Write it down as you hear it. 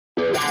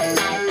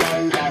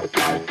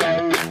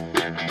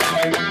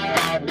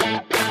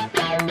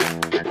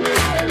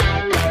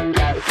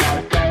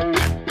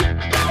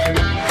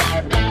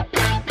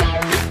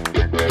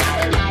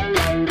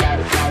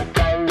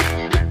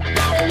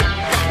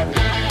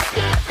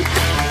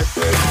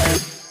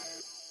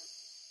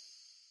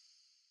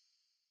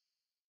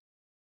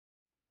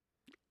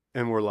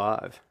And we're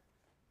live.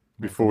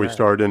 Before we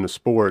start into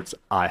sports,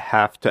 I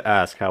have to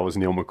ask, how was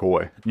Neil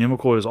McCoy? Neil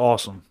McCoy is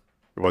awesome.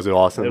 Was it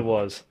awesome? It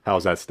was. How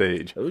was that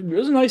stage? It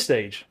was a nice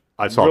stage.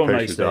 I saw Real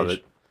pictures nice of stage.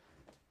 it.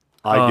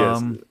 I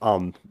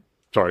guess,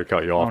 sorry to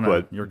cut you off, no,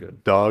 but you're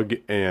good. Doug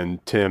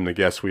and Tim, the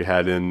guests we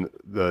had in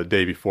the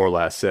day before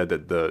last, said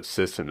that the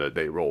system that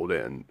they rolled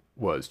in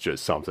was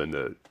just something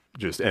that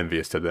just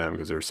envious to them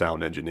because they're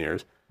sound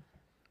engineers.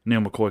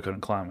 Neil McCoy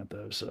couldn't climb it,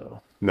 though,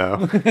 so.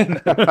 No?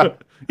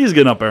 He's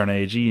getting up there in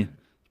age. It's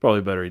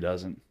probably better he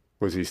doesn't.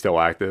 Was he still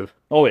active?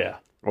 Oh, yeah.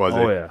 Was he?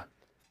 Oh, yeah.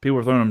 People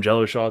were throwing him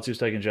jello shots. He was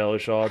taking jello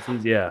shots.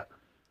 Yeah.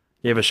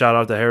 Gave a shout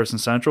out to Harrison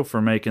Central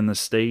for making the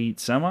state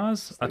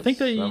semis. I think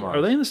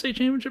are they in the state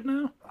championship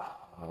now?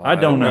 I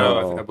don't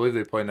know. I believe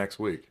they play next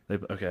week.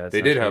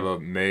 They did have a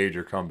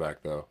major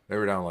comeback though. They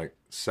were down like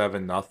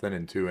 7-0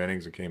 in 2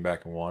 innings and came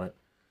back and won it.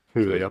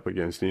 Who are they up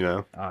against? Do you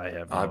know?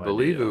 I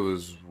believe it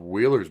was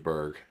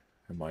Wheelersburg.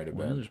 It might have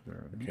been.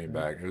 It came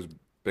back. It was a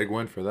big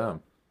win for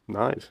them.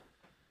 Nice.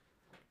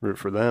 Root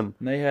for them.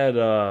 And they had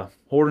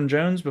Horton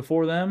Jones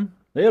before them.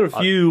 They had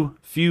a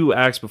few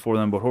acts before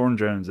them, but Horton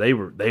Jones, they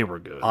were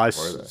good. I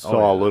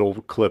saw a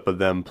little clip of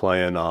them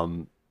playing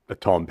a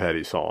Tom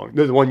Petty song.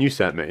 The one you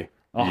sent me.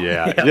 Oh,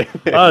 yeah.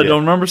 I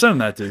don't remember sending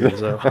that to you.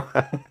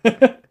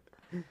 So.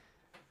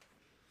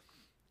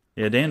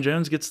 Yeah, Dan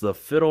Jones gets the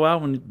fiddle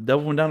out when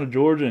Devil went down to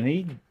Georgia, and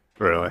he.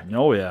 Really?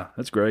 Oh yeah,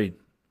 that's great.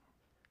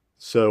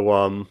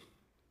 So,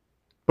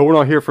 but we're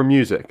not here for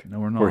music. No,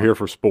 we're not. We're here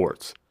for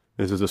sports.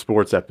 This is a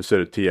sports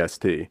episode of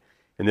TST,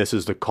 and this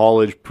is the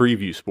college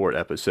preview sport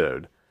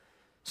episode.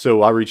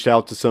 So I reached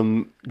out to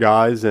some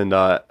guys and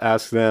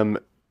asked them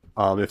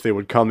if they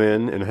would come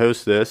in and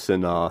host this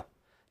and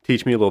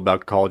teach me a little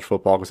about college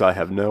football because I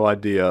have no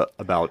idea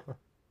about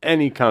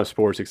any kind of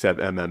sports except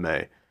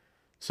MMA.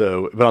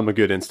 So, but I'm a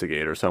good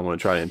instigator, so I want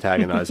to try to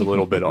antagonize a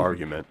little bit of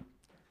argument.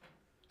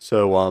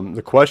 So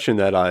the question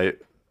that I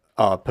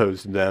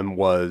posed to them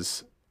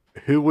was,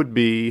 who would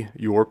be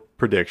your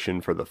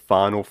prediction for the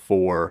Final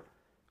Four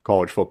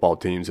college football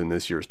teams in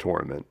this year's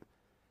tournament?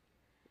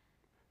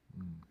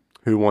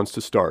 Who wants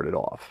to start it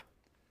off?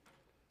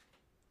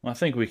 Well, I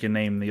think we can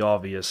name the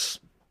obvious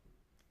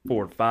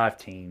 4 or 5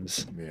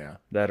 teams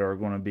that are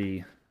going to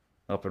be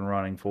up and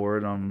running for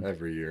it.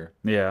 Every year.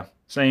 Yeah,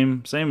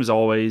 same as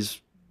always.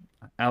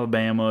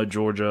 Alabama,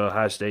 Georgia,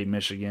 Ohio State,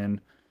 Michigan.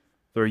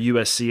 Throw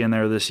USC in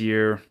there this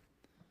year.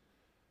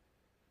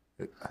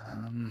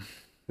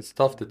 It's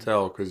tough to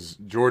tell because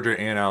Georgia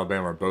and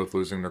Alabama are both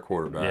losing their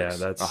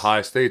quarterbacks. Yeah,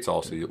 Ohio State's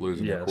also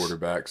losing their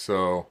quarterback,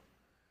 so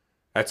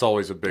that's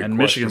always a big. And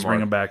question Michigan's mark.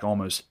 bringing back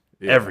almost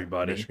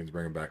everybody. Michigan's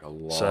bringing back a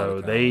lot. So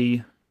of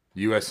talent.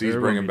 USC's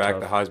bringing back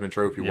tough. the Heisman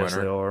Trophy winner. Yes,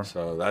 they are.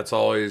 So it's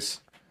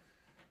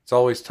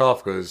always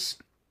tough because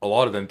a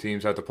lot of them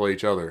teams have to play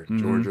each other. Mm-hmm.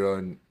 Georgia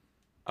and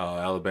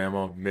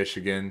Alabama,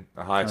 Michigan,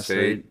 Ohio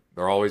State.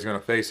 They're always going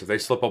to face. If they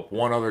slip up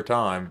one other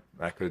time,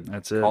 that could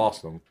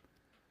cost them.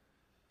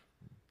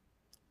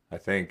 I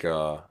think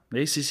the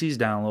ACC's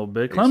down a little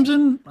bit.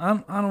 Clemson,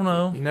 I don't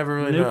know. You never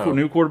really know.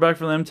 New quarterback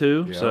for them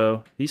too. Yeah.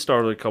 So he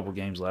started a couple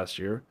games last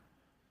year.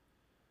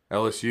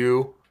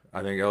 LSU,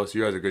 I think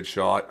LSU has a good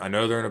shot. I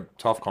know they're in a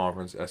tough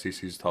conference.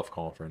 SEC's a tough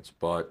conference,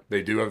 but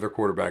they do have their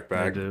quarterback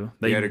back. They do.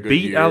 They had a good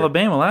beat year.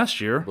 Alabama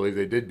last year. I believe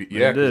they did beat.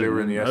 Yeah, because they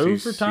were in the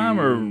SEC overtime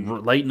or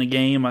late in the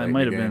game. It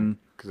might have been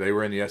because they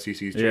were in the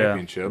SEC's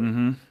championship.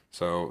 Mm-hmm.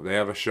 So they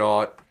have a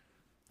shot.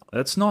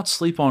 Let's not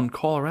sleep on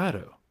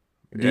Colorado.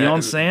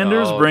 Deion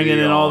Sanders bringing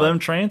in all them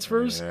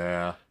transfers.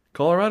 Yeah,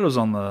 Colorado's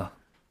on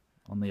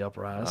the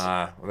uprise.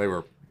 They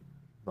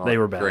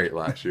were bad. Great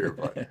last year,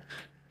 but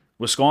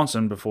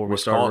Wisconsin before we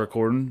started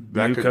recording.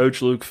 New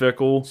coach Luke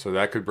Fickell. So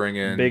that could bring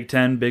in Big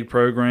Ten, big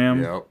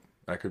program. Yep,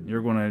 that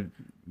could.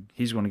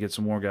 He's going to get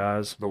some more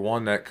guys. The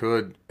one that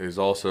could is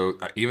also,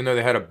 even though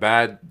they had a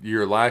bad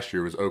year last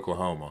year, was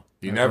Oklahoma.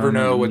 You never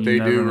know what they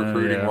do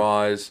recruiting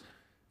wise,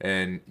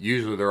 and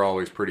usually they're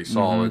always pretty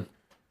solid.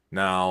 Mm-hmm.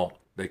 Now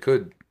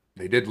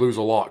they did lose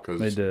a lot because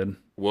they did.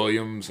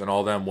 Williams and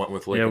all them went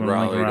with Lincoln when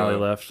Riley. Lincoln Riley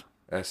left.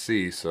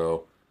 SC,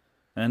 so.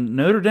 And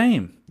Notre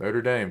Dame.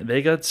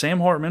 They got Sam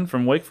Hartman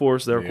from Wake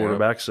Forest, their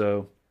quarterback,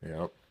 so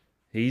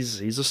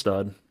he's a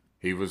stud.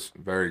 He was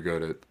very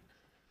good at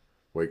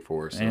Wake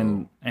Forest.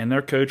 And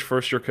their coach,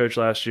 first-year coach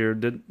last year,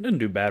 didn't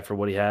do bad for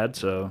what he had,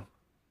 so.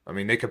 I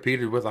mean, they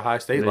competed with Ohio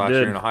State last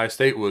year, and Ohio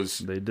State was.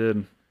 They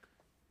did.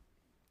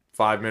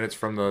 5 minutes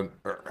from a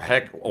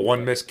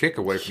one missed kick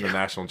away from the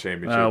national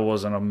championship. That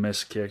wasn't a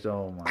missed kick.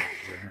 Oh, my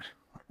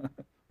God.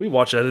 We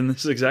watched that in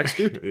this exact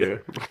studio.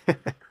 Yeah.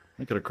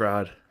 I could have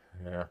cried.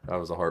 Yeah, that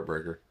was a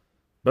heartbreaker.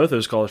 Both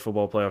those college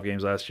football playoff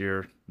games last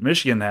year,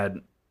 Michigan had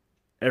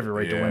every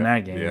right to win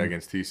that game. Yeah,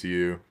 against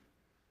TCU.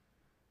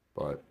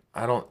 But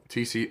I don't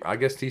TCU. I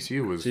guess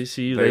TCU was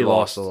TCU. They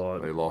lost a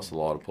lot. They lost a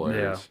lot of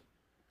players.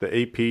 Yeah.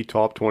 The AP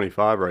top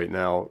 25 right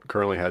now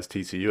currently has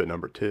TCU at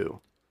number 2.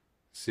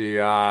 See,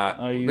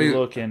 are you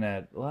looking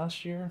at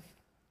last year?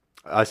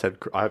 I said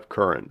I have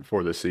current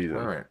for this season.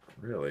 All right,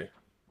 really?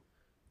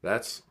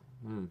 That's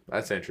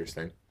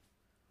interesting.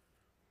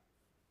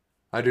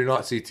 I do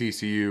not see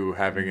TCU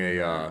having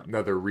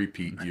another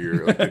repeat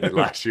year like they did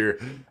last year.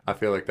 I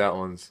feel like that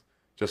one's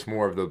just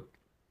more of the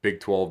Big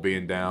 12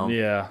 being down.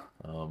 Yeah.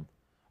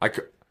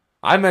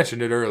 I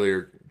mentioned it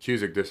earlier.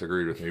 Cusick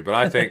disagreed with me, but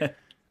I think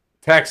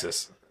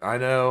Texas. I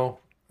know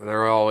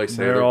they're always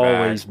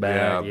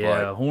back.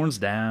 Yeah, horns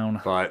down.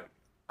 But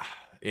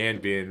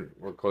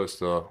we're close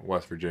to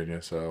West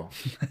Virginia, so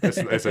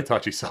it's a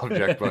touchy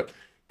subject. But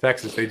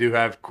Texas, they do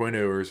have Quinn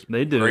Ewers.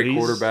 They do. Great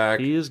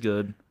quarterback. He is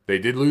good. They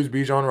did lose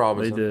Bijan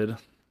Robinson. They did.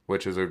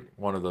 Which is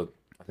one of the.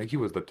 I think he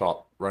was the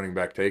top running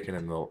back taken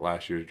in the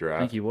last year's draft. I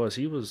think he was.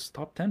 He was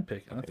top 10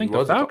 pick. I think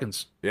the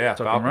Falcons. Falcons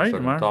right?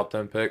 took him top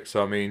 10 pick.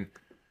 So I mean,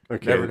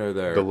 never know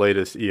there. The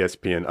latest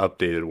ESPN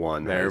updated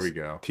one. There we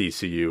go.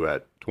 TCU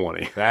at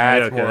 20.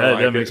 That's more like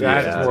that makes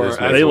sense.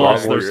 They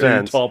lost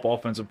their 2 top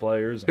offensive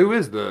players. Who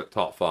is the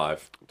top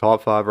 5?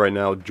 Top 5 right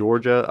now: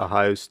 Georgia,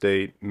 Ohio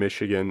State,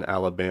 Michigan,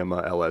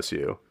 Alabama,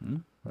 LSU.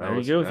 There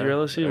you go with your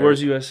LSU.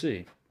 Where's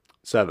USC?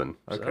 7.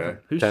 Okay.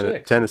 Who's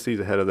 6? Tennessee's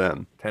ahead of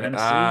them. Tennessee?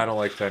 I don't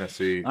like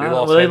Tennessee.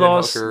 They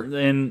lost Hooker.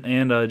 and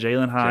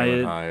Jalen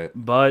Hyatt.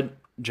 But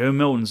Joe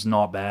Milton's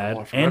not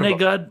bad. And they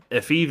got,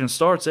 if he even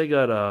starts, they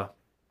got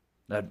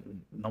that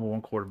number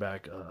 1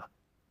 quarterback,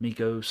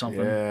 Miko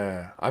something.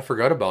 Yeah. I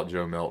forgot about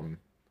Joe Milton.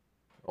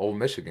 Old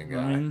Michigan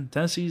guy. I mean,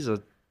 Tennessee's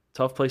a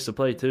tough place to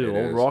play, too.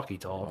 Old Rocky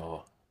Top.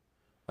 Oh,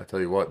 I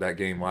tell you what, that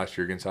game last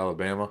year against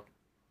Alabama,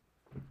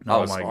 I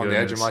Oh, was my on the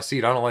edge of my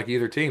seat. I don't like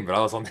either team, but I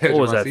was on the edge What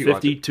was of my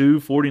that, seat.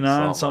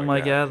 52-49, something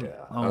like that? Yeah,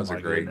 Oh, that was my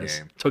a great goodness.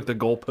 game. Took the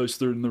goalpost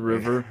through in the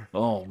river.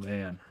 Oh,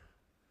 man.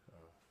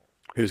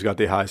 Who's got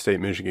the Ohio State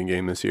Michigan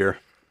game this year?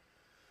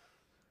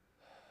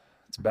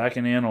 It's back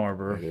in Ann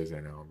Arbor. It is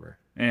Ann Arbor.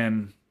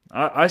 And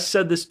I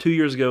said this 2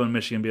 years ago when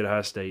Michigan beat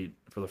Ohio State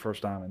for the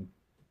first time in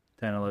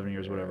 10, 11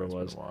 years, whatever it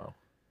was. Been a while.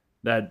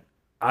 That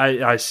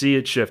I see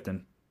it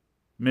shifting.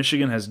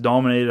 Michigan has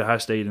dominated Ohio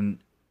State in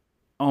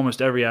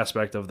almost every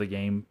aspect of the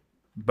game,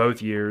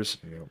 both years.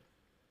 Yep.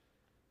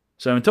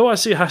 So until I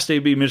see Ohio State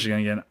beat Michigan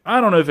again,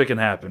 I don't know if it can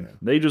happen. Yeah.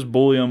 They just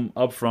bully them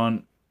up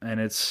front, and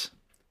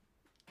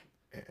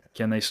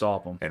can they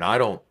stop them? And I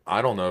don't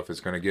know if it's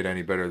going to get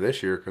any better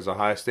this year because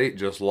Ohio State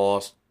just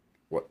lost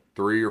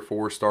 3 or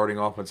 4 starting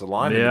offensive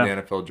linemen in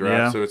the NFL draft.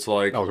 Yeah. So it's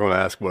like I was going to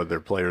ask what their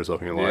players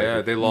looking like.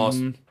 Yeah, they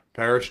lost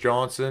Paris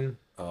Johnson,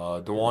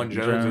 DeJuan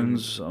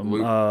Jones, and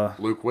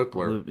Luke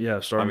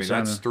Whippler. Starting. I mean,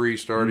 that's 3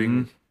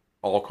 starting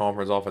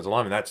all-conference offensive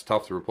linemen. That's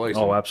tough to replace.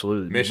 Oh,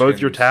 absolutely. Michigan's,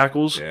 both your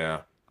tackles. Yeah.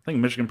 I think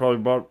Michigan probably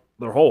brought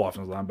their whole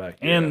offensive line back.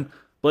 And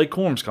Blake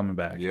Corum's coming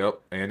back. Yep,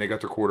 and they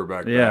got their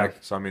quarterback back.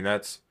 So, I mean,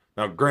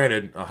 now,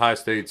 granted, Ohio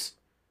State's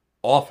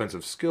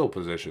offensive skill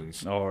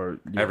positions,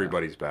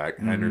 everybody's back.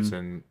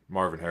 Henderson,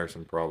 Marvin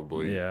Harrison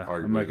probably. Yeah,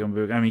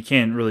 arguably. I mean, you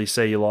can't really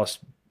say you lost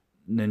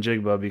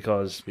Ninjigba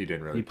because he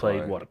didn't really he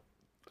played, a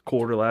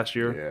quarter last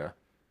year? Yeah,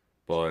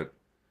 but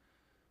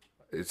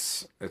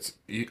it's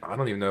I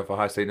don't even know if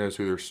Ohio State knows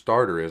who their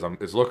starter is.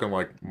 It's looking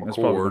like McCord. It's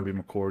probably going to be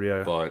McCord,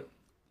 yeah. But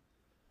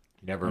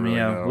you never really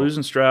know.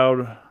 Losing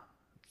Stroud.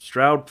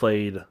 Stroud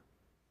played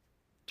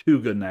too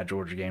good in that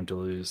Georgia game to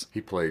lose.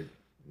 He played.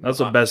 That's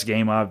the best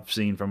game I've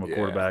seen from a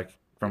quarterback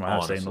from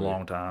Ohio State in a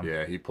long time.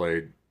 Yeah, he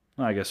played.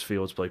 I guess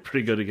Fields played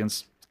pretty good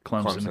against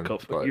Clemson a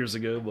couple of years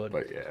ago.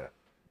 But yeah,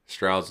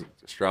 Stroud's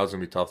going to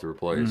be tough to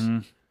replace.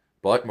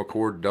 But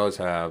McCord does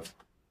have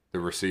the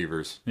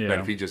receivers. Yeah. That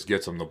if he just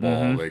gets them the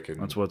ball, they can.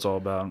 That's what it's all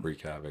about.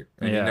 Wreak havoc.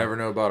 And you never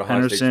know about Ohio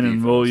Henderson State's and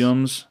defense.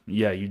 Williams.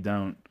 Yeah, you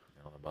don't.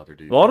 I don't know about their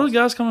defense. A lot of the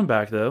guys coming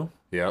back, though.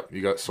 Yep,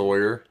 you got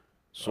Sawyer,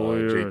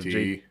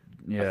 JT.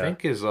 Yeah. I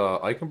think is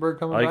Eichenberg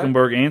coming back?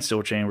 Eichenberg and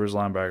Steel Chambers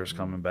linebackers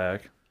coming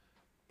back.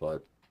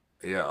 But,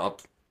 yeah,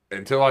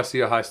 until I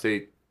see Ohio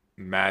State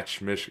match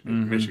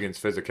Michigan's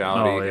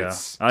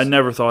physicality, I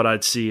never thought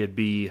I'd see it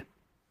be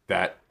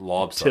that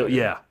lopsided.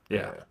 Yeah.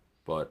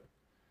 But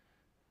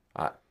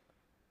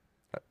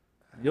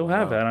you'll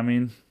have that. I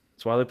mean,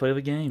 that's why they play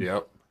the game.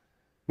 Yep.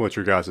 What's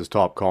your guys'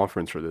 top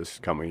conference for this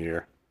coming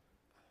year?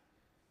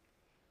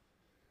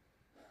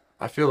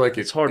 I feel like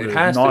it's hard to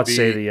not to be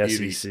say the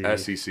either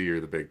SEC. SEC or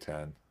the Big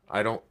Ten.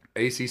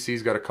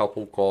 ACC's got a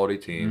couple quality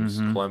teams.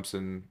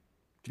 Clemson,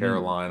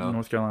 Carolina.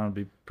 North Carolina would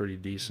be pretty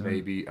decent.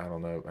 Maybe. I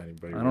don't know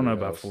anybody. I don't know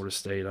about Florida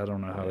State. I don't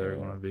know how they're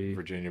going to be.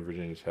 Virginia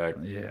Tech.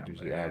 Yeah.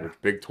 Usually average.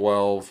 Big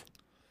 12.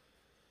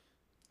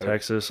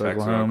 Texas,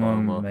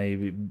 Oklahoma,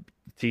 maybe.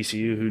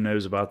 TCU, who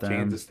knows about them?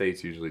 Kansas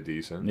State's usually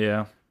decent.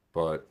 Yeah.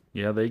 But.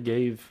 Yeah, they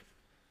beat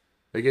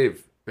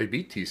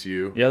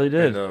TCU. Yeah, they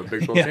did. In the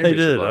Big 12 yeah, they championship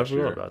did. I last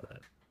forgot year. about that.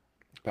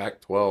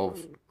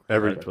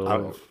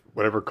 Pac-12.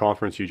 Whatever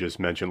conference you just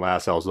mentioned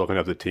last, I was looking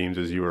up the teams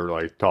as you were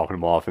like talking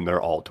them off, and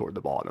they're all toward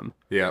the bottom.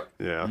 Yep.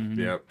 Yeah.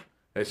 Yep.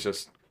 It's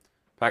just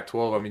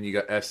Pac-12. I mean, you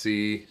got SC.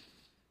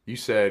 You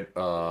said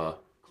Clemson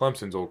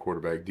Clemson's old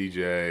quarterback,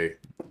 DJ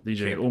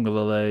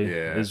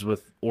Uiagalelei is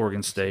with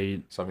Oregon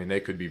State. So I mean, they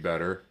could be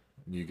better.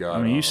 You got.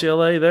 I mean,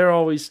 UCLA, they're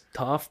always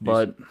tough,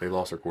 but they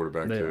lost their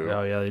quarterback too.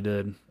 Oh yeah, they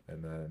did.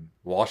 And then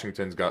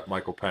Washington's got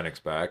Michael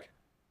Penix back.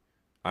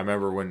 I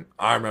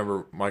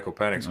remember Michael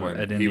Penix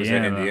when he was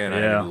in Indiana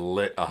and he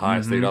lit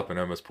Ohio State up and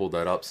almost pulled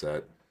that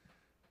upset.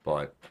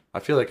 But I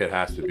feel like it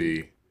has to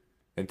be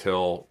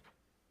until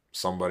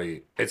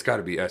somebody. It's got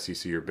to be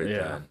SEC or Big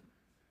Ten.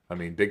 I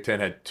mean, Big Ten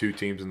had 2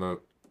 teams in the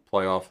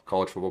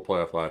college football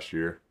playoff last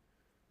year.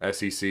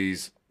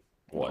 SEC's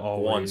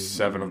won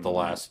 7 of the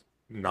last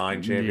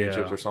 9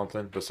 championships or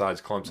something,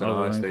 besides Clemson and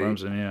Ohio State.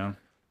 Clemson,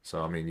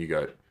 So I mean, you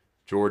got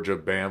Georgia,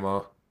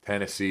 Bama,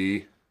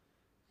 Tennessee.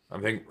 I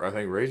think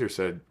Razor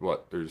said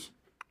there's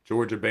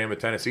Georgia, Bama,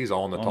 Tennessee's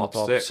all in the top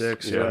 6.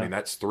 So, I mean,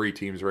 that's 3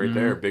 teams right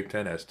there. Big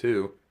Ten has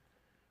 2.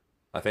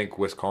 I think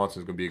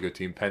Wisconsin's going to be a good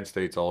team. Penn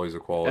State's always a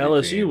quality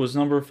team. LSU was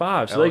number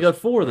 5, so they got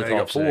 4 of the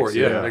top 6.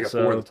 Yeah, they got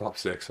 4 of the top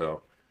 6.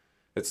 So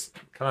it's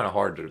kind of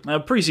hard to.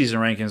 Preseason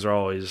rankings are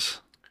always.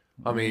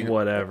 I mean,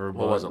 whatever.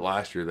 What was it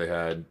last year? They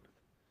had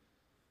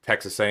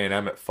Texas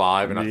A&M at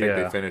 5, and I think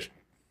they finished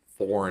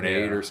 4 and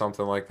 8 or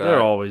something like that.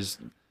 They're always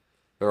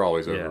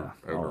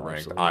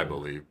overranked, I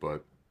believe.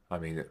 But I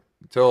mean,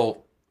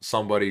 until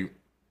somebody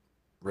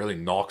really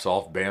knocks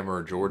off Bama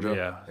or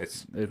Georgia,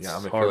 it's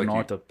hard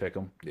not to pick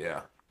them.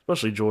 Yeah,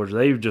 especially Georgia.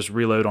 They just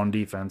reload on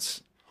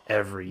defense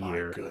every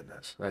year. My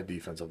goodness, that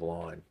defensive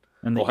line.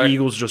 And the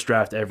Eagles just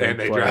draft every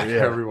player. Draft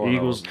everyone.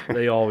 Eagles,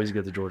 they always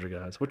get the Georgia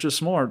guys, which is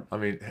smart. I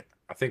mean,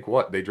 I think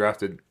they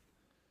drafted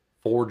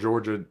 4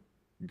 Georgia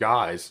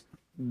guys.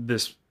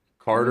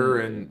 Carter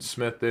and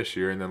Smith this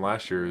year, and then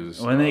last year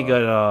is when they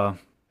got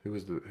who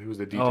was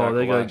the D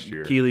tackle last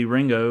year? Keely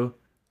Ringo.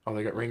 Oh,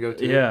 they got Ringo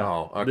too. Yeah.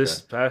 Oh, okay.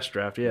 This past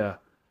draft, yeah.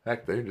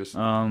 Heck, they're just.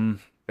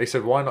 They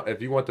said, why not?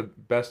 If you want the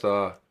best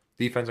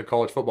defense in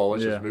college football,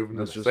 let's just move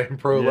them to the same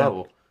pro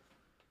level.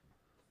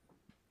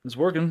 It's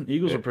working.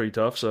 Eagles are pretty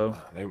tough, so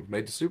they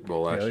made the Super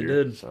Bowl last year.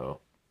 They did. So,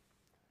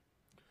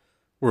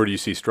 where do you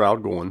see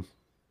Stroud going?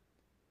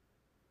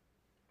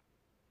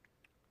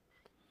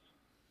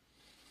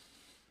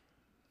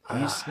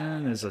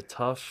 Houston is a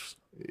tough.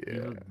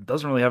 Yeah,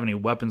 doesn't really have any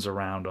weapons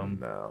around him.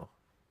 No,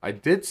 I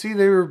did see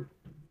they were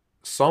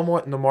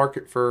somewhat in the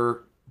market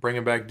for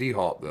bringing back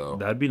D-Hop though.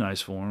 That'd be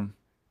nice for him.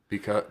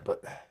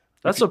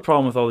 That's the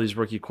problem with all these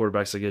rookie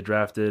quarterbacks that get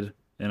drafted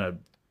in a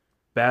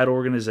bad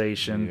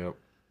organization. Yep.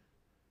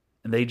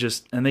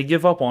 And they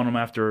give up on them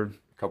after a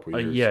couple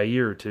years. A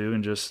year or two,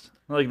 and just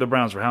like the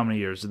Browns for how many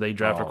years did they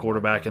draft a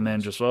quarterback and then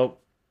just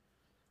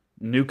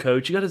new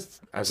coach? You got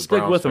to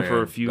stick with them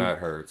for a few. That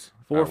hurts.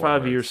 4 or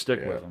 5 years.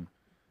 Stick with them.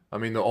 I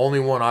mean, the only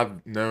one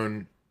I've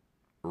known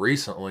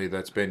recently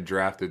that's been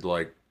drafted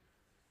like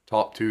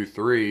top 2,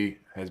 3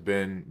 has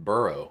been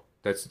Burrow.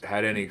 That's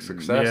had any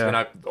success.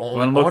 Yeah.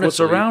 And look what's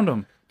around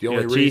him. The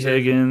only T. reason,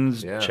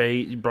 Higgins,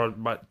 Chase, you brought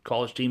my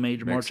college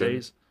teammate Jamar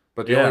Chase.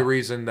 But the only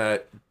reason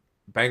that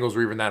Bengals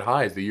were even that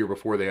high is the year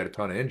before they had a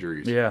ton of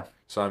injuries. Yeah.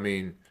 So I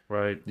mean,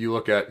 right. You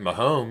look at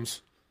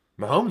Mahomes.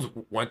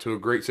 Mahomes went to a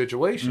great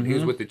situation. Mm-hmm. He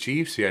was with the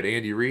Chiefs. He had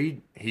Andy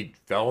Reid. He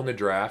fell in the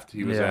draft.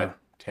 He was at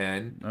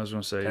 10. I was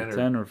going to say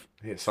 10 or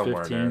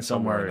somewhere 15, in there,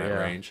 somewhere in that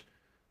range.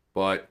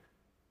 But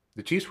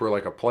the Chiefs were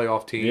like a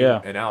playoff team,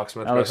 and Alex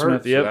Smith got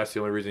hurt. So that's the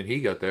only reason he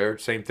got there.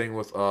 Same thing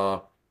with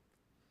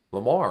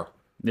Lamar.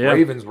 Yeah.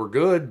 Ravens were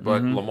good,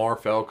 but Lamar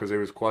fell because he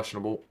was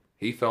questionable.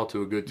 He fell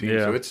to a good team.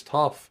 So it's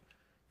tough,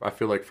 I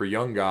feel like, for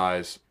young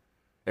guys,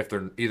 if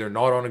they're either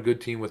not on a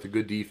good team with a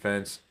good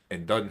defense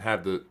and doesn't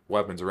have the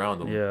weapons around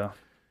them,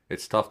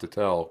 it's tough to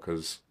tell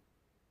because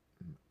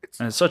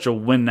it's such a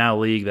win-now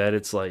league that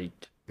it's like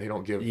they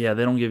don't give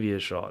you a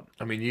shot.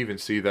 I mean, you even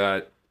see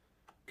that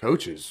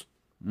coaches,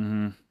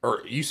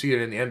 or you see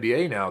it in the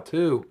NBA now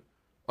too.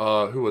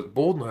 Who was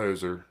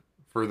Budenholzer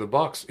for the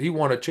Bucks? He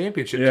won a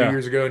championship 2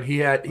 years ago, and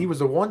he was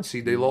the 1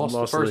 seed. They lost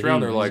the first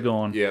round. They're like,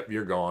 gone. "Yep,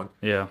 you're gone."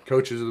 Yeah,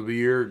 coaches of the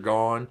year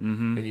gone,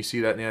 and you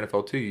see that in the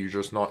NFL too. You're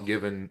just not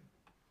giving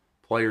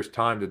players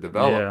time to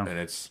develop, and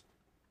it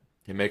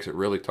makes it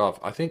really tough.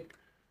 I think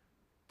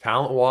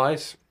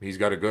talent-wise, he's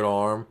got a good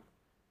arm,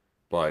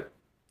 but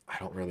I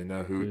don't really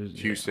know who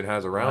Houston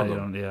has around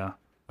them. Yeah,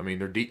 I mean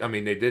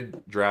they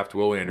did draft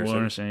Will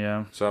Anderson.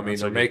 So I mean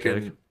they're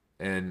making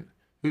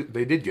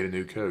they did get a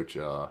new coach. He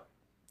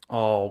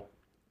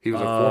was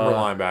a former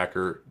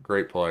linebacker,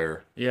 great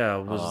player. Yeah,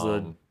 was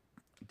the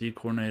D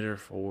coordinator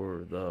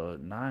for the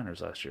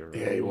Niners last year.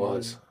 Right? Yeah, he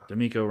was.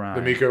 D'Amico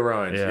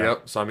Ryan. Yeah.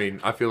 Yep. So I mean,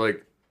 I feel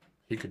like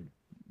he could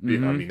be. I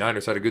mean,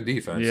 Niners had a good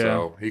defense,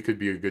 so he could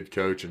be a good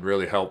coach and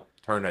really help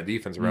turn that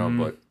defense around.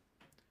 But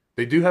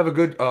they do have a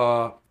good.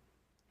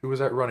 Who was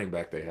that running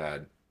back they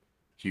had?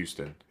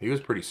 Houston. He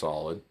was pretty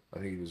solid. I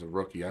think he was a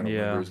rookie. I don't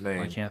remember his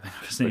name. I can't think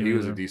of his name. But he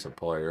was a decent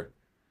player.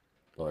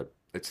 But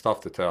it's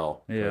tough to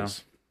tell. Yeah.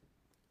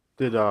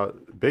 Did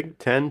Big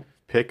Ten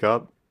pick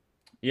up?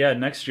 Yeah,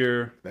 next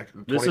year.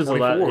 This is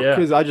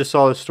because I just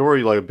saw a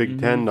story like a Big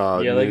Ten. They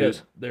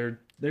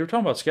were talking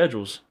about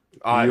schedules.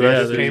 It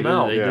just came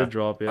out. They did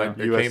drop, yeah.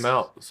 It came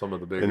out, some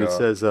of the big... And it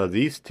says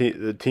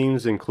the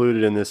teams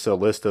included in this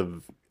list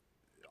of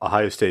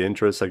Ohio State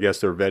interests, I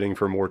guess they're vetting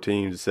for more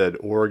teams. It said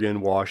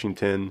Oregon,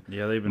 Washington,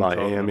 they've been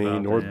Miami,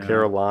 about North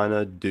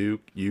Carolina,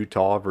 Duke,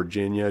 Utah,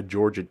 Virginia,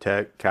 Georgia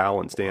Tech, Cal,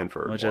 and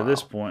Stanford. Which at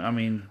this point, I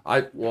mean...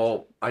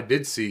 I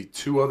did see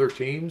 2 other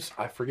teams.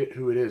 I forget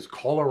who it is.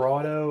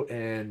 Colorado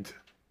and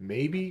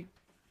maybe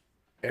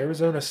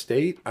Arizona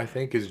State, I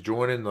think, is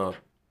joining the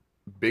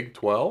Big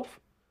 12.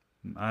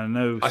 I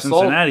know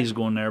Cincinnati's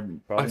going there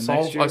probably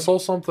next year. I saw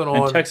something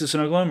on... And Texas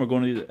and Oklahoma are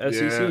going to the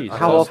SEC. Yeah,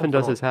 how often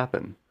does this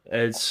happen?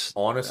 It's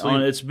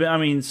honestly, it's been. I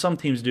mean, some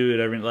teams do it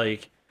every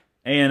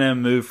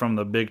A&M moved from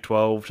the Big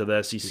 12 to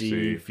the SEC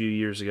a few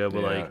years ago,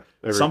 but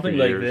something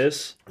like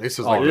this. This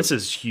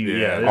is huge.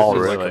 Yeah, this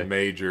is like a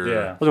major. Yeah.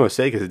 I was going to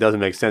say because it doesn't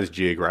make sense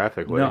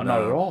geographically. No,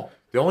 not at all.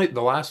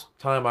 The last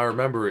time I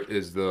remember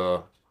is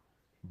the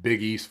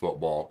Big East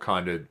football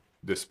kind of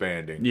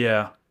disbanding.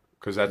 Yeah.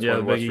 Because that's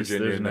when West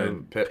Virginia and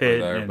then Pitt were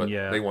there, but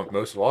they went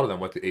a lot of them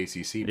went to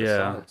ACC.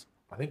 Besides,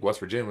 I think West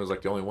Virginia was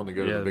like the only one to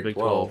go to the Big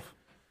 12,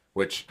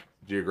 which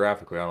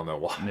geographically I don't know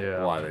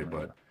why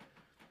but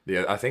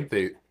I think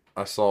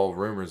I saw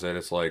rumors that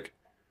it's like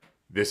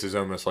this is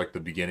almost like the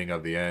beginning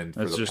of the end for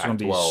the Pac-12. It's just going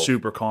to be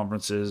super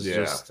conferences.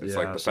 Yeah, it's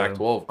like the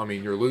Pac-12. I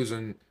mean, you're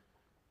losing.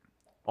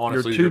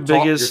 Honestly, your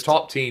your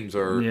top teams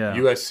are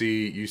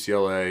USC,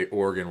 UCLA,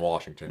 Oregon,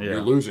 Washington.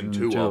 You're losing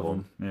two of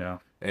them. Yeah.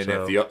 And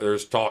if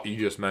there's talk, you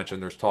just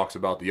mentioned there's talks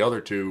about the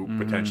other two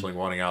potentially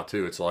wanting out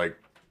too. It's like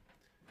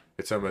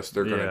it's almost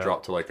they're going to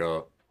drop to like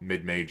a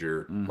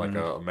mid-major, like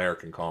a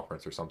American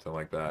conference or something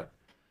like that.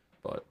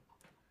 But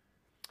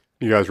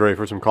you guys ready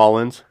for some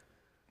call-ins?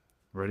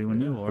 Ready when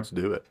you are. Let's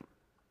do it.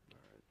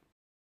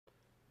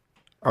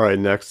 All right,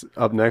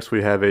 up next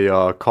we have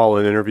a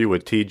call-in interview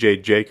with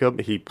TJ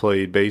Jacob. He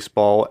played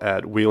baseball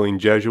at Wheeling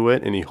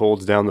Jesuit, and he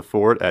holds down the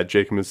fort at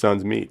Jacob &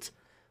 Sons Meats.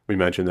 We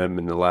mentioned them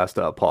in the last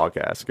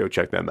podcast. Go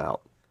check them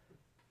out.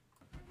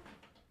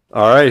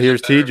 All right,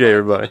 here's TJ,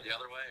 everybody.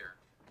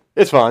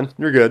 It's fine.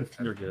 You're good.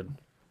 You're good.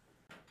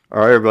 All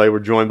right, everybody. We're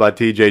joined by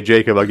TJ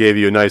Jacob. I gave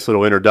you a nice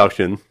little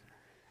introduction. Thank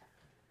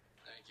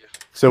you.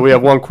 So we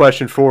have one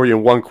question for you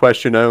and one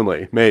question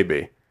only,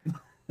 maybe.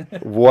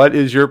 What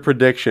is your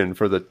prediction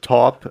for the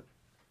top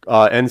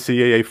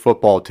NCAA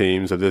football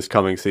teams of this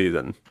coming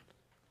season?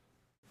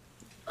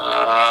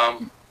 I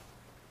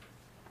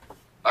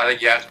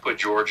think you have to put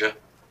Georgia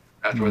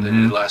after what they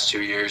did the last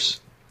 2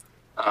 years.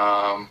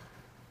 I'm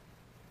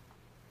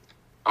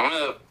going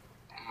to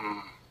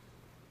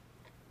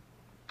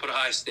put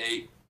Ohio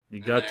State.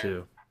 You got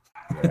to.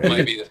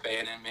 Might be the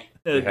fan in me.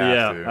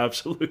 Yeah,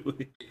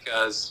 absolutely.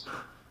 Because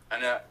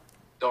I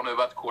don't know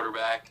about the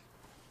quarterback.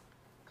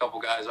 A couple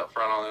guys up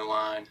front on their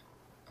line.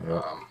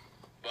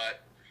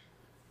 But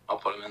I'll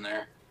put them in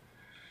there.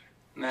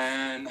 And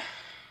then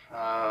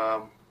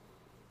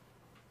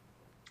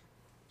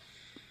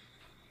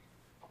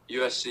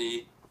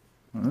USC.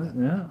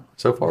 Yeah.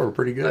 So far, we're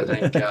pretty good. I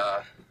think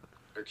their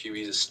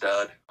QB's a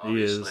stud,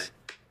 obviously. He is.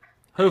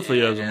 Hopefully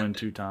he doesn't win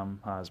two-time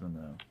Heisman,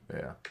 though.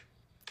 Yeah.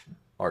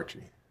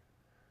 Archie.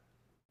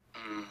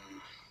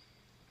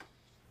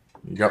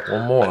 You got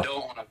one more. I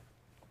don't want to.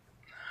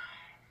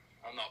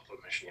 I'm not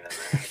putting Michigan in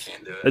there. I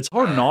can't do it. It's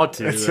hard not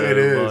to. It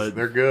is.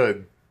 They're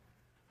good.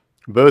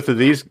 Both of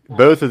these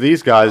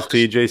guys,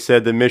 TJ,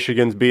 said that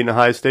Michigan's beating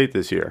Ohio State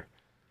this year.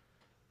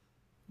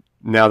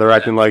 Now they're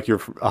acting like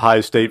you're a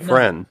Ohio State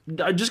friend.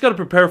 I just got to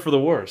prepare for the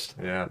worst.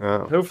 Yeah.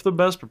 Oh. Hope for the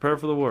best, prepare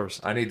for the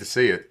worst. I need to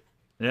see it.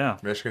 Yeah.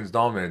 Michigan's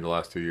dominated the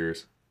last 2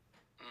 years.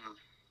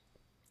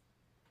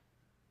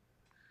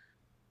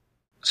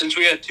 Since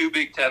we had 2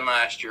 Big Ten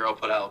last year, I'll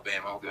put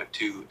Alabama. I'll go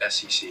 2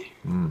 SEC.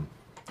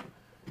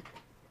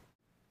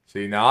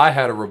 See, now I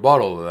had a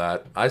rebuttal to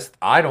that.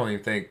 I don't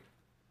even think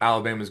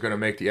Alabama's going to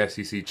make the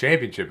SEC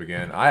championship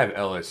again. I have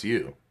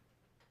LSU.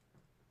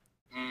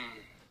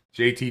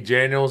 JT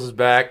Daniels is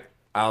back.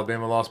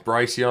 Alabama lost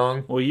Bryce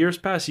Young. Well, years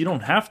past, you don't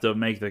have to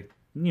make the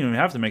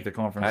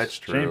conference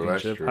championship.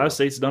 That's true. Ohio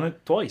State's done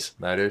it twice.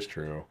 That is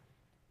true.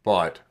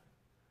 But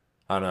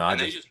I don't know.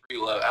 They just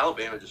reload.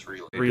 Alabama just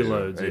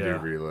reloads. They do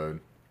reload.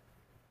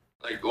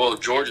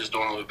 Georgia's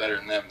doing a little bit better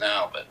than them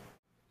now, but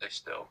they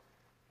still.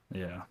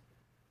 Yeah.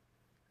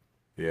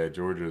 Yeah,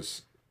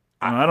 Georgia's.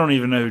 I don't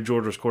even know who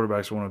Georgia's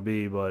quarterbacks want to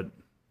be, but.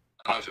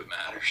 I don't know if it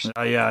matters.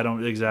 Yeah, I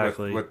don't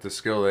exactly. With the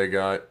skill they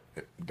got,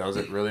 does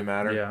it really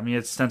matter? Yeah, I mean,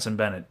 it's Stetson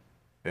Bennett.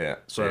 Yeah.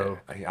 So.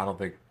 Yeah, I don't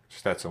think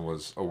Stetson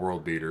was a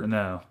world beater.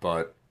 No.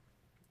 But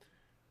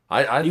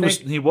I think.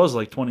 He was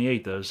like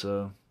 28, though,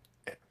 so.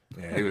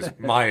 Yeah, he was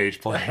my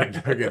age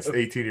playing against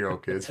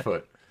 18-year-old kids.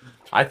 But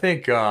I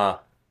think. I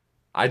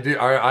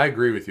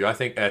agree with you. I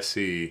think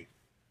SC.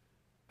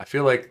 I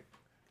feel like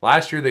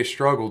last year they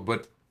struggled,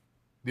 but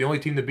the only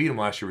team that beat them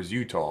last year was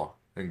Utah.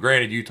 And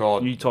granted, Utah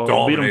beat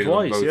dominated them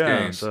twice, both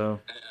games. So.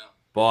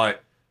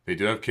 But they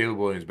do have Caleb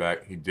Williams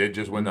back. He did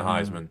just win the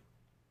Heisman.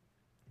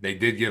 They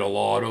did get a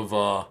lot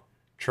of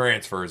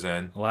transfers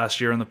in.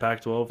 Last year in the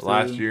Pac-12.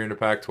 Last year in the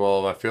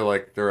Pac-12, I feel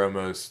like they're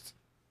almost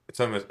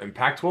in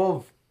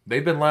Pac-12.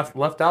 they've been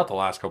left out the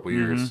last couple of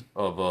years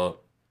of a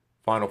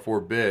Final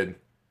Four bid.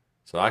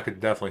 So I could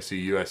definitely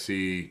see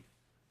USC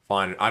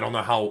find it. I don't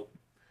know how.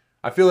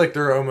 I feel like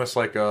they're almost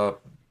like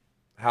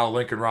how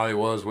Lincoln Riley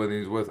was when he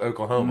was with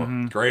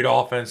Oklahoma. Great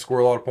offense, score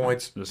a lot of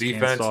points. Just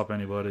defense, can't stop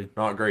anybody.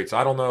 Not great. So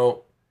I don't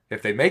know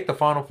if they make the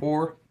Final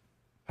Four,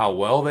 how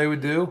well they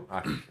would do.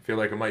 I feel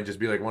like it might just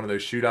be like one of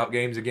those shootout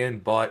games again,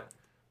 but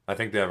I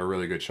think they have a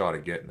really good shot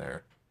at getting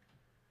there.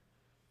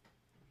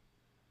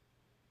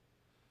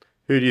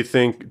 Who do you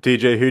think,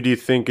 TJ, who do you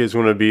think is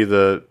going to be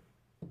the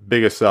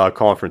biggest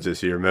conference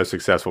this year, most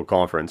successful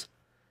conference?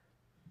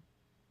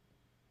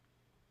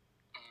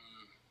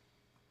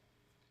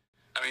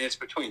 I mean, it's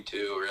between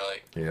two,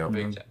 really. Yeah.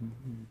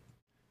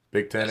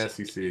 Big Ten,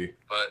 SEC.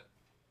 But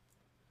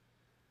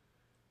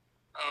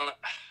I don't know.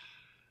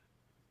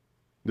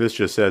 This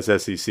just says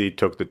SEC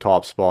took the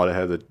top spot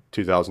ahead of the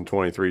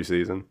 2023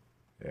 season.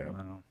 Yeah.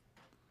 Wow.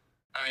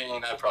 I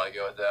mean, I'd probably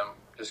go with them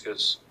just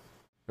because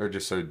They're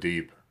just so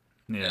deep.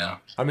 Yeah.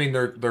 I mean,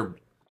 they're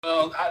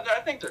well,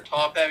 I think they're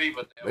top heavy,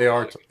 but they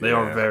are They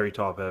are very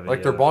top heavy.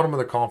 like they're bottom of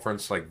the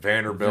conference, like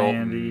Vanderbilt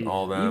and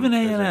all them. Even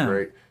Those are A&M.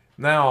 great.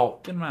 Now,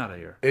 Get them out of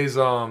here.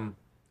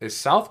 is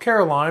South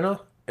Carolina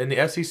in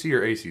the SEC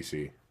or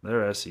ACC?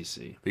 They're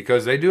SEC.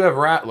 Because they do have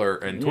Rattler,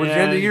 and towards the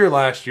end of the year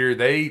last year,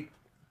 they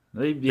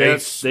They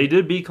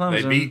did beat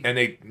Clemson.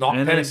 they knocked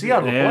Tennessee out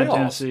of the playoffs.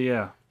 Tennessee,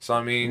 yeah. So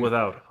I mean,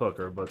 Without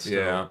Hooker, but still.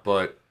 yeah,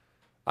 but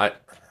I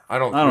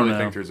don't know. really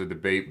think there's a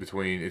debate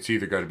between. It's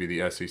either got to be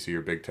the SEC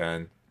or Big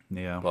Ten.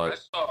 Yeah. But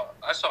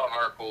I saw an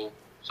article.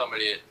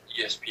 Somebody at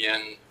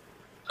ESPN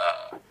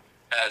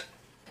had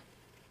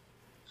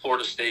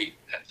Florida State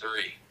at 3.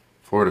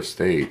 Florida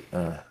State.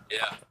 Yeah.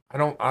 I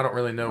don't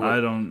really know. I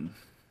don't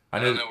I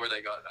don't know where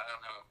they got. I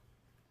don't know.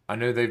 I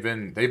know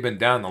they've been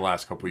down the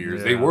last couple of years.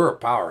 Yeah. They were a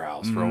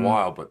powerhouse for a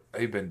while, but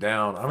they've been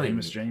down. I don't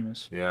even. famous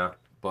Jameis. Yeah,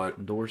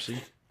 but Dorsey.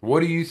 what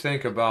do you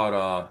think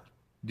about?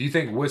 Do you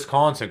think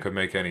Wisconsin could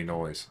make any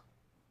noise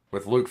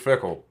with Luke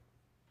Fickell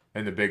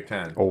in the Big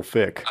Ten? Old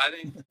Fick. I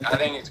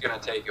think it's gonna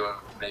take him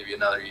maybe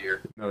another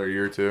year. Another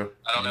year or two.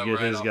 I don't know. Get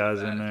right his off guys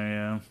the in bat. there,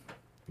 yeah.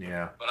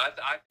 Yeah, But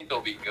I think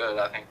they'll be good.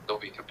 I think they'll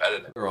be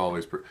competitive. they're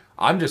always.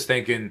 I'm just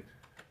thinking,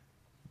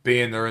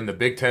 being they're in the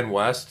Big Ten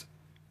West.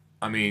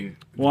 I mean,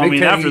 Well, Big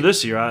Ten after East-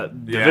 this year, after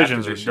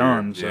divisions are this year,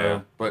 done. So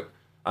yeah. But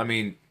I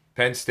mean,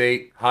 Penn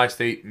State, High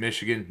State,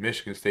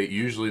 Michigan State.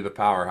 Usually the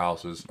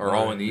powerhouses are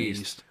all in the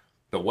East.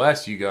 The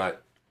West, you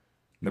got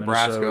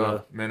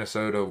Nebraska,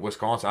 Minnesota,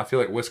 Wisconsin. I feel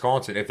like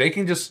Wisconsin, if they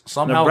can just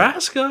somehow.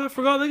 Nebraska, I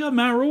forgot they got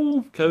Matt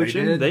Rule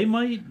coaching. did? They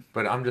might.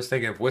 But I'm just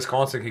thinking, if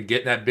Wisconsin can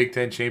get in that Big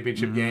Ten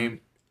championship game,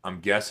 I'm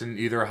guessing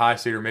either High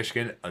State or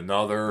Michigan,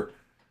 another.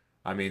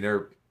 I mean,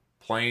 they're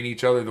playing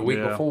each other the week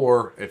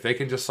before. If they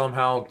can just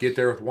somehow get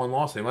there with one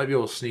loss, they might be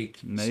able to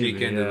sneak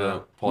into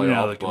the playoff. You know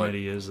how the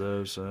committee is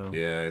though. So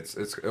Yeah,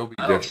 it'll be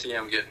I don't different. see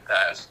him getting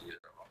past either.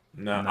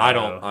 No, No.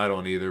 I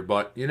don't either.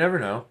 But you never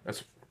know.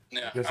 That's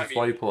Yeah, that's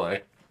why you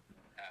play.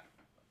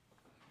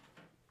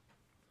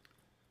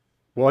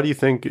 Why do you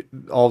think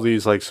all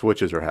these like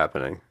switches are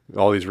happening?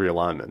 All these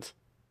realignments?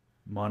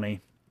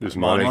 money. Just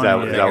money? Is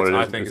Money, that yeah. what it is?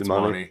 I think Is it's it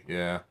money.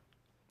 Yeah,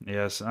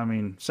 Yes, I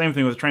mean same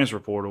thing with transfer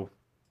portal,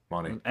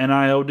 money.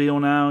 NIL deal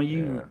now.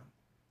 Yeah.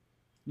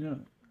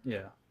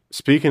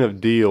 Speaking of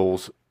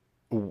deals,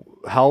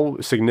 how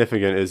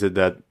significant is it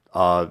that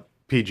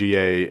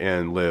PGA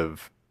and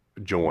Live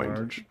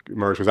joined?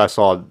 Merged? Because I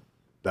saw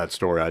that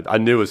story. I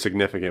knew it was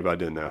significant, but I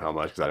didn't know how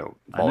much because I don't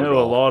I follow know a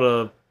golf. lot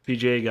of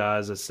PGA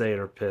guys that say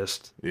are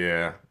pissed,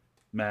 Yeah,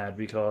 mad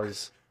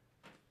because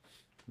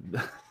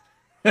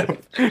They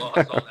lost all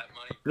that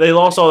money. they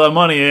lost all that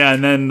money, yeah,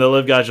 and then the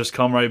Live guys just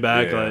come right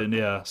back,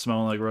 Yeah.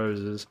 smelling like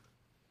roses.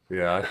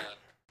 yeah.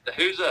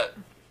 Who's the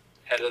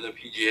head of the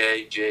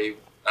PGA? Jay.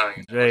 I don't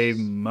even know. Jay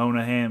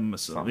Monahan,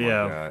 Something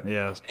yeah, like that.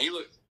 yeah,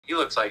 He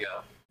looks like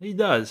a he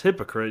does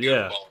hypocrite,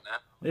 yeah, goofball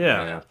now.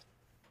 yeah.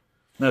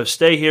 No,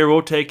 stay here.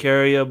 We'll take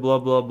care of you. Blah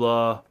blah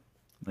blah.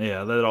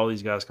 Yeah, let all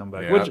these guys come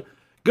back. Yeah. Which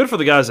good for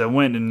the guys that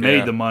went and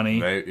made the money.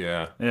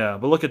 Yeah. Yeah,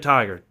 but look at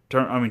Tiger.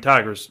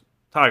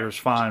 Tiger's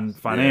fine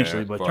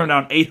financially, but but- turned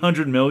down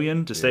 $800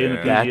 million to stay in the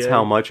PGA. That's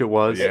how much it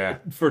was. Yeah.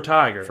 for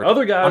Tiger.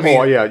 Other guys.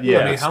 Oh yeah. I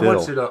mean, how still.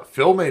 much did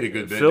Phil made a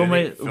good bid? Phil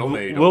didn't he?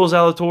 made Will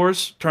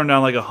Zalatoris turned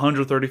down like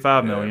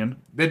 $135 million.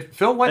 Did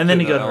Phil went And then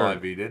to he the got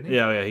hurt. LIV, didn't he?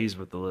 Yeah, he's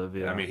with the Live.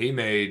 Yeah, I mean, he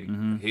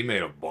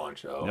made a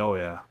bunch though. oh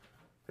yeah.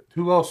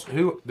 Who else?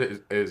 Who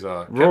is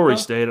Rory Koepka?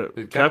 stayed.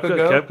 Did Koepka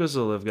go? Kepka's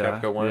a Live guy.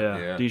 Koepka went, yeah.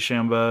 yeah.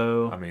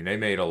 DeChambeau. I mean, they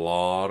made a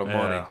lot of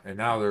money, Yeah. and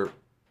now they're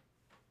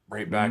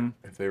right back.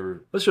 If they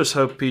were, Let's just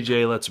hope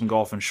PGA lets him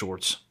golf in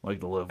shorts like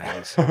the Live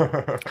was.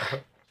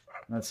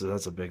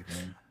 That's a big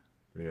thing.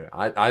 yeah,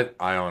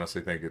 I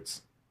honestly think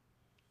it's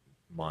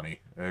money.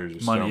 There's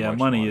just Money, so yeah, much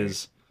money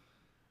is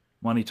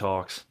money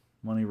talks,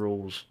 money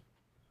rules.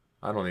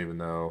 I don't even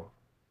know.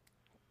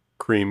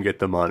 Cream, get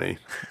the money.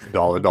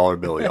 Dollar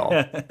bill,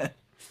 y'all.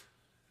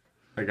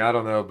 Like, I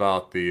don't know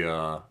about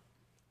the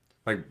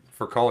like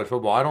for college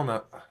football. I don't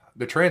know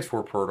the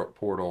transfer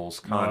portals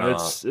kind No,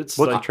 of. it's What's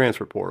like the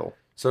transfer portal?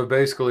 So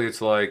basically,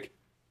 it's like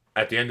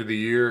at the end of the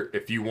year,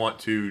 if you want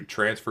to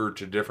transfer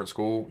to a different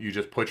school, you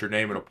just put your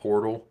name in a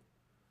portal,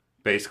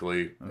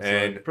 basically, That's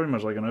and like, pretty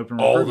much like an open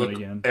recruitment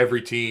again.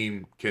 every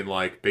team can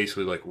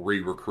basically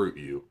re-recruit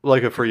you,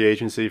 like a free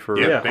agency for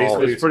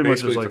basically it's pretty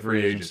much basically just like it's a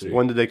free agency.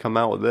 When did they come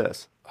out with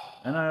this?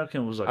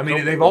 NIL was like. I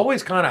mean, they've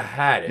always kind of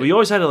had it. We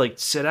always had to like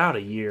sit out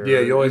a year. Yeah,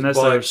 you always. Unless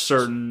there's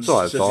certain So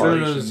I as thought.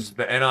 soon as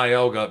the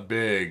NIL got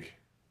big,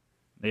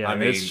 Yeah, I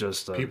mean, it's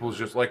just people's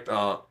just like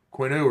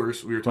Quinn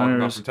Ewers, we were talking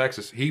about from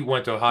Texas. He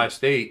went to Ohio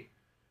State.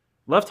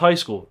 left high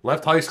school.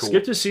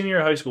 Skipped his senior year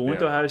of high school. Went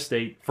to Ohio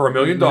State for $1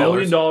 million.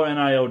 $1 million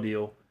NIL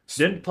deal.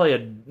 Didn't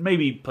play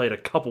maybe played a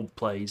couple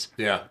plays.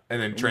 Yeah,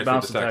 and then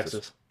transferred to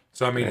Texas.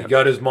 So I mean, Yeah. he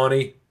got his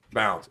money,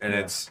 bounced, and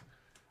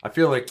I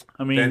feel like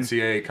I mean, the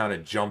NCAA kind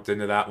of jumped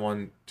into that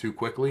one too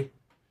quickly,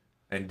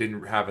 and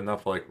didn't have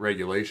enough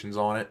regulations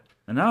on it.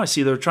 And now I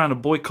see they're trying to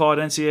boycott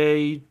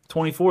NCAA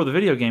 24, the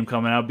video game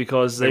coming out,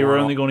 because they were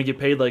only going to get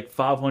paid like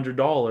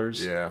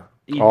 $500. Yeah.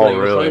 Oh,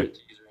 really?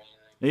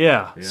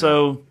 Yeah.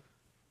 So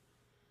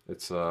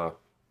it's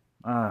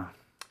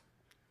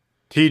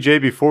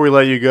TJ, before we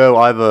let you go,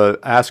 I have a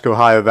Ask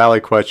Ohio Valley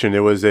question. It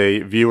was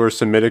a viewer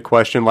submitted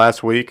question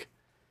last week.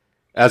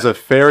 As a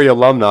Ferry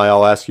alumni,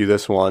 I'll ask you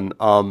this one.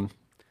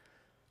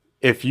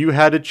 If you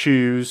had to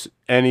choose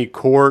any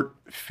court,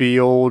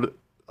 field,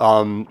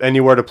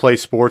 anywhere to play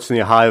sports in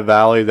the Ohio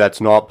Valley that's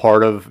not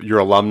part of your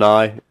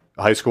alumni,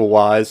 high school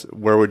wise,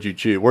 where would you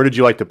choose? Where did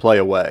you like to play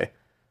away?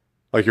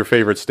 Like your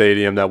favorite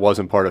stadium that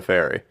wasn't part of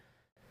Ferry?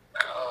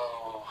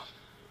 Oh,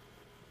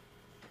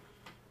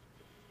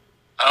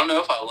 I don't know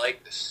if I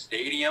like the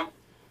stadium.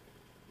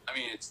 I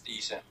mean, it's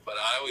decent, but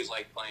I always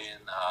like playing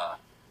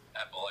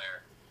at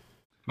Belair.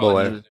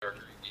 Belair.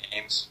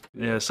 Games.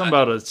 yeah, something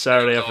about a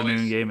Saturday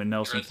afternoon game at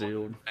Nelson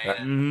Field.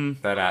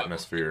 that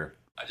atmosphere.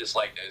 I just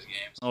like those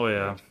games. Oh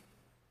yeah.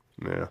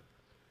 Yeah.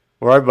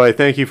 Well, everybody,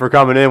 thank you for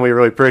coming in. We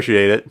really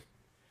appreciate it.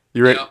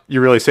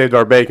 You really saved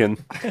our bacon.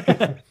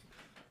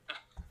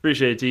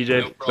 Appreciate it, TJ.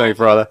 No problem. Thanks,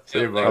 brother. See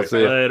you, buddy. I'll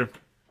see you. Later.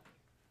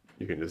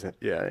 You can just,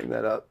 hang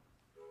that up.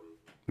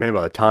 Man,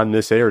 by the time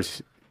this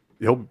airs,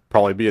 he'll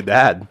probably be a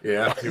dad.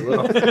 Yeah, he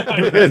will.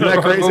 Isn't that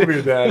crazy? He'll be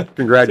a dad.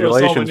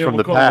 Congratulations from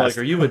the past.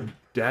 Like, are you a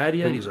dad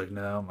yet? He's like,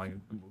 no. I'm like,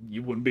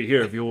 you wouldn't be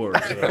here if you were.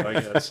 So I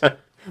guess.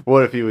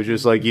 What if he was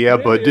just like, yeah,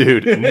 but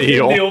dude,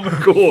 Neil. Neil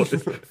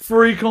McCoy.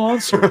 Free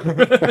concert.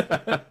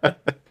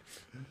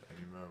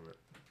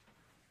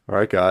 All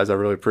right, guys. I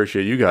really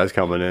appreciate you guys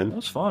coming That in.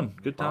 was fun.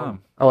 Good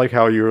time. I like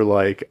how you were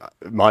like,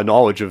 my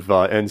knowledge of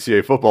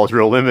NCAA football is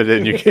real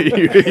limited, and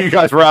you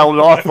guys rattled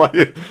off like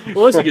Well,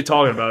 once you get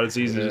talking about it, it's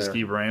easy to just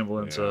keep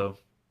rambling. So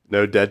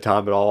no dead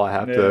time at all. I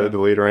have to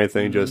delete or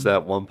anything. Just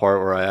that one part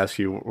where I asked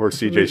you where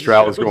CJ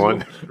Stroud was going.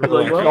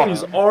 like, well,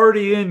 he's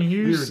already in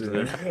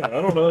Houston. I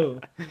don't know.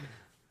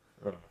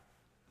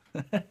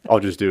 I'll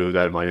just do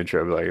that in my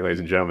intro. Be like, ladies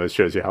and gentlemen, it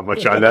shows you how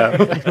much I know.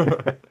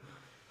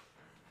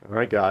 All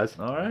right, guys.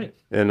 All right.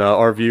 And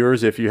our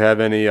viewers, if you have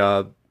any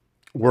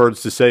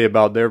words to say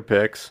about their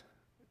picks,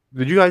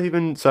 did you guys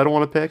even settle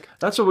on a pick?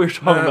 That's what we were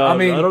talking about. I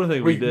mean, I don't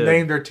think we did.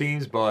 named our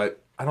teams,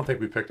 but I don't think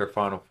we picked our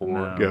Final Four.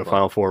 No. Go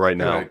Final Four right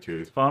now. Right,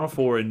 Coos. Final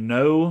Four in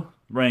no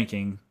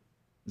ranking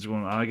is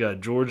when I got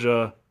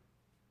Georgia,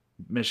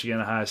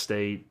 Michigan, Ohio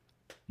State,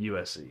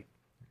 USC.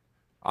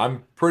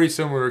 I'm pretty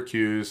similar to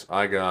Q's.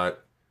 I got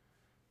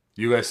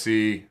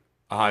USC,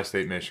 Ohio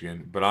State,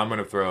 Michigan, but I'm going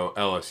to throw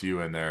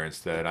LSU in there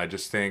instead. I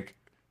just think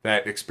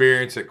that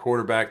experience at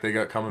quarterback they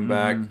got coming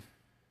back,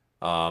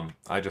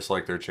 I just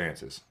like their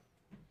chances.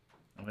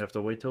 We have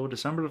to wait till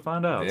December to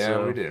find out. Yeah,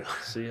 so we do.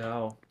 See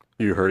how.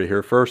 You heard it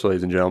here first,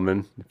 ladies and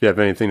gentlemen. If you have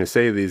anything to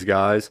say to these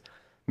guys,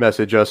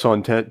 message us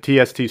on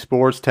TST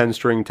Sports, 10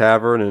 String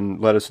Tavern,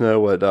 and let us know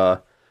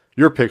what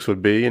your picks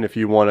would be. And if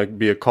you want to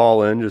be a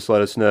call-in, just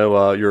let us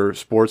know your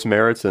sports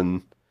merits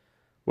and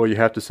what you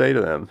have to say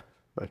to them.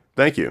 But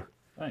thank you.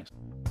 Thanks.